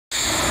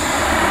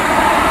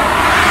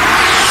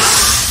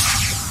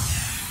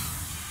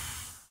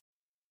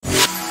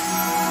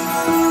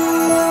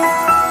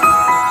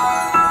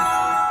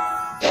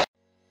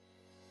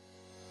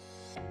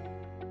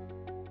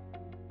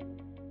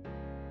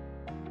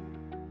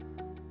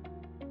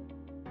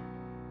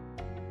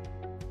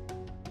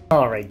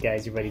Alright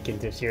guys, your buddy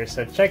Kintips here.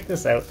 So check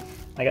this out.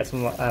 I got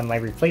some my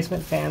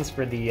replacement fans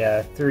for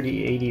the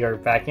 3080 are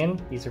back in.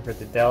 These are for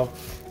the DELL.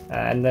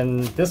 And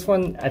then this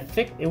one,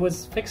 it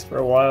was fixed for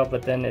a while,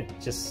 but then it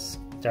just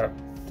stopped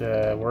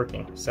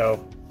working.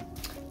 So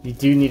you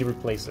do need to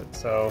replace it.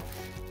 So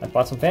I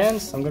bought some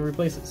fans, I'm going to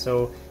replace it.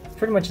 So it's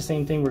pretty much the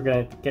same thing. We're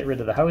going to get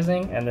rid of the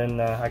housing, and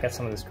then I got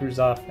some of the screws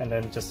off, and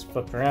then just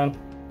flip it around,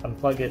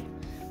 unplug it,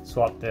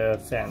 swap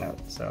the fan out.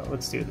 So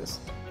let's do this.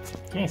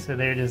 Okay, so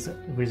there it is.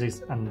 We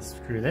just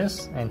unscrew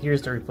this, and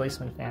here's the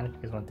replacement fan if you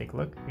guys want to take a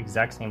look.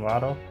 Exact same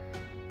model,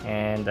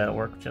 and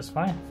worked just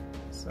fine.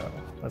 So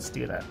let's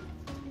do that.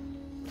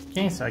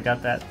 Okay, so I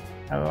got that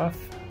off.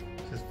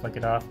 Just flick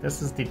it off.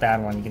 This is the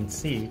bad one. You can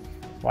see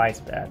why it's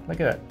bad. Look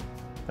at that.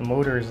 The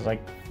motor is like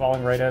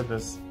falling right out of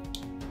this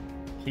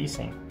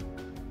casing,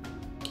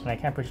 and I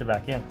can't push it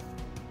back in.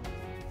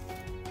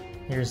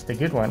 Here's the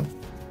good one.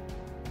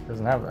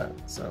 Doesn't have that.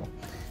 So,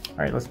 all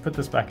right, let's put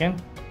this back in.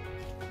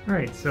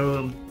 Alright,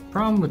 so the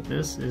problem with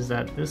this is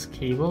that this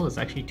cable is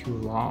actually too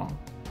long.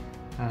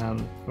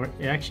 Or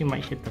it actually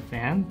might hit the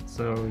fan,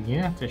 so you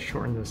have to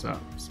shorten this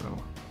up. So,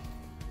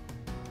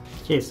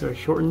 okay, so I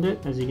shortened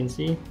it, as you can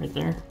see right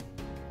there.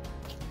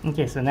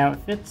 Okay, so now it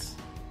fits.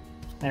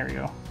 There we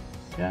go.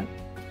 See that?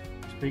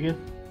 It's pretty good.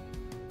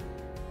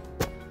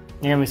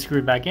 And we screw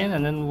it back in,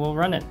 and then we'll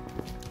run it.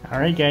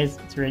 Alright guys,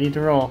 it's ready to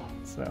roll.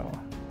 So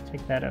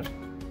check that out.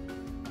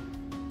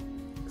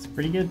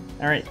 Pretty good.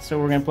 Alright, so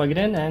we're gonna plug it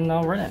in and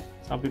I'll run it.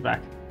 So I'll be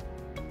back.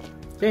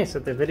 Okay, so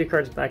the video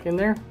card's back in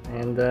there,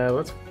 and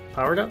let's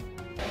power it up.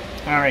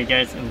 Alright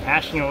guys, I'm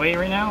hashing away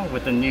right now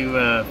with the new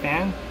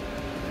fan,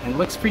 and it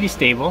looks pretty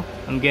stable.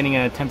 I'm getting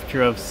a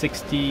temperature of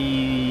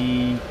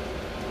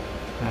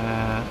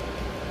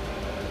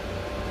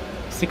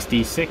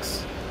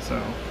 66, so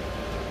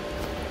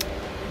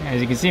as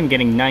you can see I'm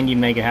getting 90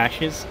 mega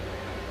hashes.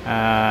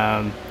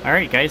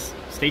 Alright guys,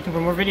 stay tuned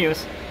for more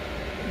videos.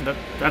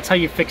 That's how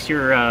you fix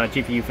your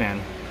GPU fan.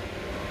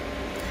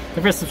 Don't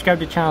forget to subscribe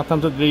to the channel,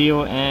 thumbs up the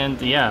video,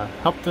 and yeah,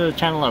 help the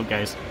channel out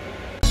guys.